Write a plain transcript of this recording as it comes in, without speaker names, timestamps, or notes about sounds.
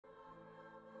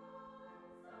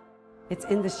It's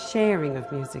in the sharing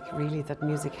of music, really, that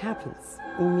music happens.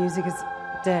 Music is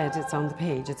dead, it's on the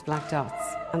page, it's black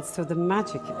dots. And so the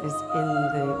magic is in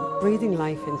the breathing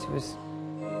life into it.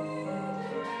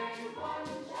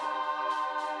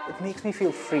 It makes me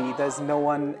feel free. There's no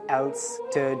one else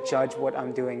to judge what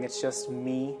I'm doing. It's just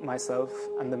me, myself,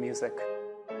 and the music.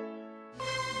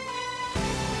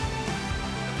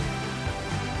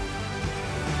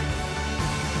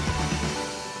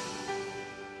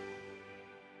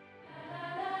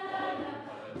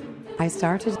 I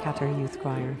started Qatari Youth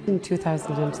Choir in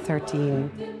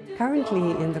 2013.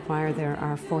 Currently in the choir there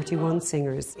are 41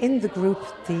 singers. In the group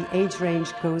the age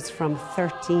range goes from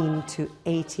 13 to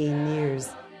 18 years.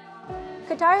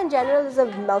 Qatar in general is a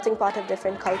melting pot of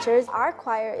different cultures. Our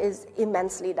choir is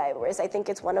immensely diverse. I think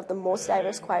it's one of the most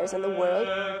diverse choirs in the world.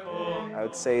 I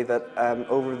would say that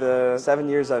over the 7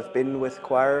 years I've been with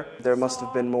choir, there must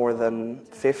have been more than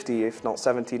 50, if not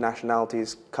 70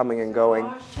 nationalities coming and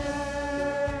going.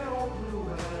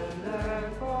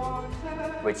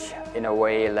 Which in a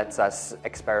way lets us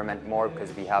experiment more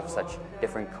because we have such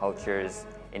different cultures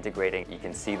integrating. You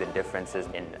can see the differences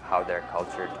in how their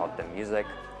culture taught them music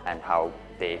and how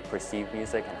they perceive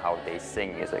music and how they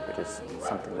sing music, which is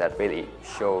something that really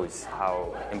shows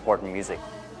how important music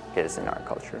is in our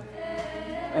culture.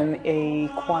 In a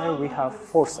choir we have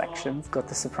 4 sections. We've got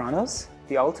the sopranos,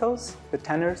 the altos, the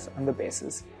tenors, and the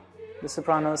basses. The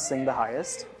sopranos sing the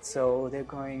highest, so they're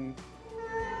going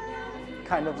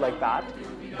kind of like that.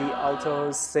 The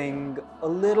altos sing a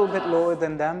little bit lower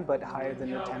than them, but higher than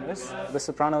the tenors. The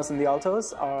sopranos and the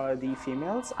altos are the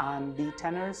females, and the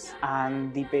tenors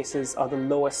and the basses are the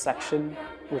lowest section,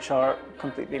 which are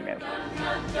completely male.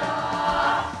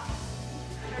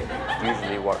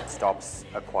 Usually what stops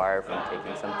a choir from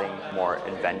taking something more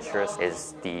adventurous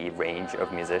is the range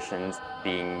of musicians.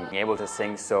 Being able to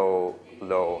sing so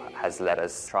low has let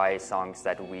us try songs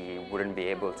that we wouldn't be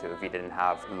able to if we didn't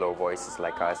have low voices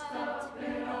like us.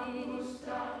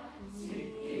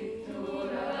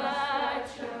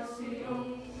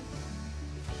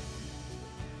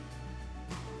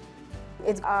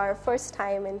 It's our first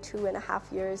time in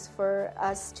 2.5 years for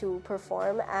us to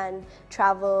perform and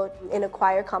travel in a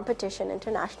choir competition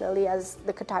internationally as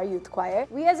the Qatari Youth Choir.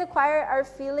 We as a choir are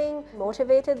feeling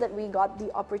motivated that we got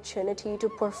the opportunity to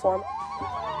perform.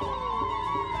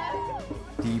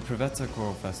 The Preveza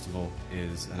Choral Festival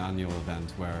is an annual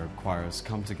event where choirs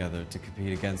come together to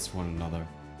compete against one another.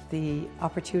 The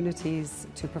opportunities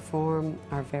to perform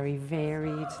are very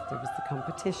varied. There was the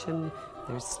competition,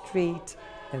 there's street,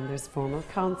 then there's formal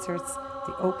concerts.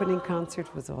 The opening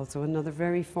concert was also another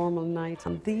very formal night.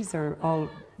 And these are all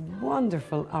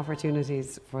wonderful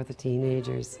opportunities for the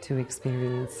teenagers to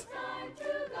experience.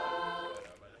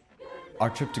 Our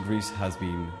trip to Greece has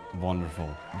been wonderful.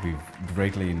 We've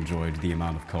greatly enjoyed the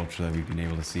amount of culture that we've been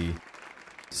able to see.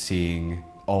 Seeing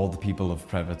all the people of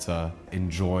Preveza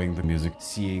enjoying the music,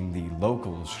 seeing the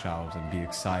locals shout and be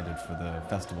excited for the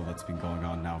festival that's been going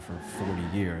on now for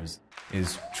 40 years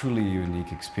is truly a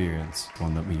unique experience,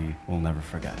 one that we will never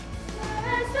forget.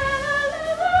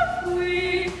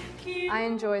 I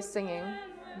enjoy singing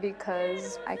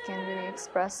because I can really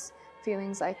express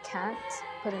feelings I can't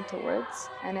put into words,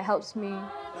 and it helps me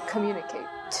communicate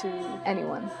to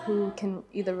anyone who can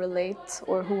either relate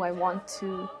or who I want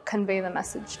to convey the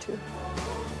message to.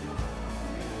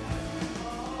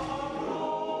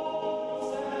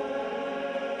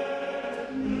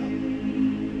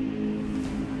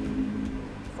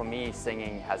 For me,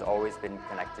 singing has always been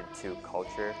connected to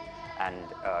culture and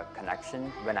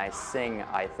connection. When I sing,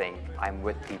 I think I'm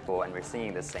with people and we're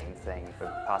singing the same thing,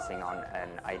 we're passing on an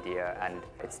idea, and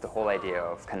it's the whole idea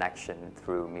of connection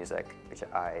through music, which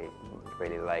I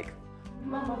really like.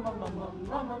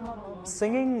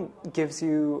 Singing gives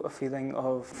you a feeling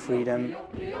of freedom,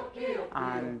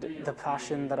 and the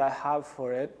passion that I have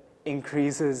for it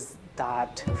increases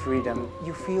that freedom.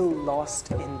 You feel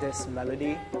lost in this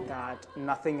melody that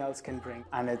nothing else can bring,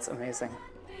 and it's amazing.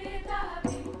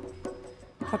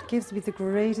 What gives me the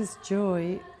greatest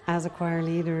joy as a choir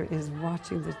leader is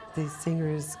watching the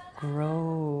singers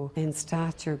grow in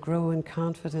stature, grow in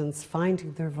confidence,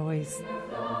 finding their voice.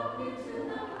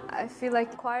 I feel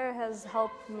like choir has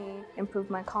helped me improve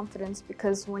my confidence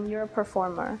because when you're a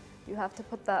performer, you have to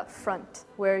put that front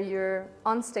where you're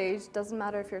on stage. Doesn't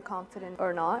matter if you're confident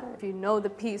or not. If you know the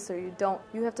piece or you don't,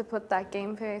 you have to put that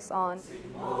game face on.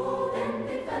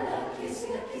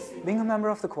 Being a member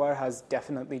of the choir has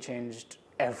definitely changed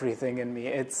everything in me.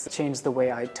 It's changed the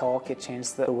way I talk, it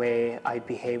changed the way I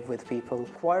behave with people.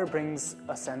 Choir brings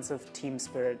a sense of team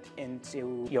spirit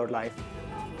into your life.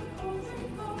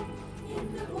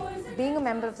 Being a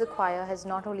member of the choir has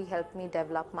not only helped me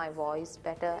develop my voice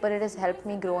better, but it has helped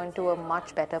me grow into a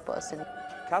much better person.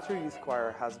 Qatari Youth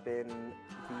Choir has been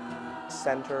the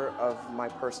center of my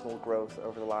personal growth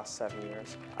over the last 7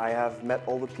 years. I have met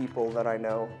all the people that I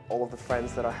know, all of the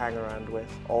friends that I hang around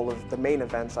with, all of the main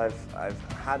events I've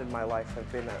had in my life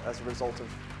have been as a result of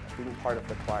being part of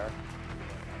the choir.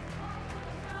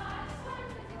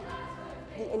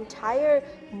 The entire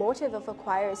motive of a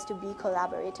choir is to be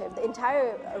collaborative. The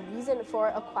entire reason for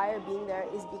a choir being there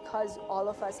is because all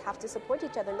of us have to support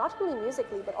each other, not only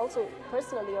musically, but also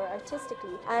personally or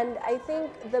artistically. And I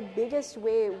think the biggest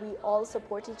way we all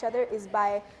support each other is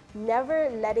by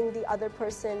never letting the other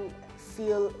person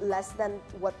feel less than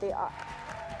what they are.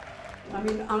 I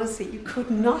mean, honestly, you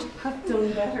could not have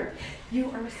done better.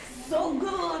 You are so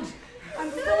good.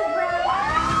 I'm so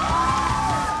proud.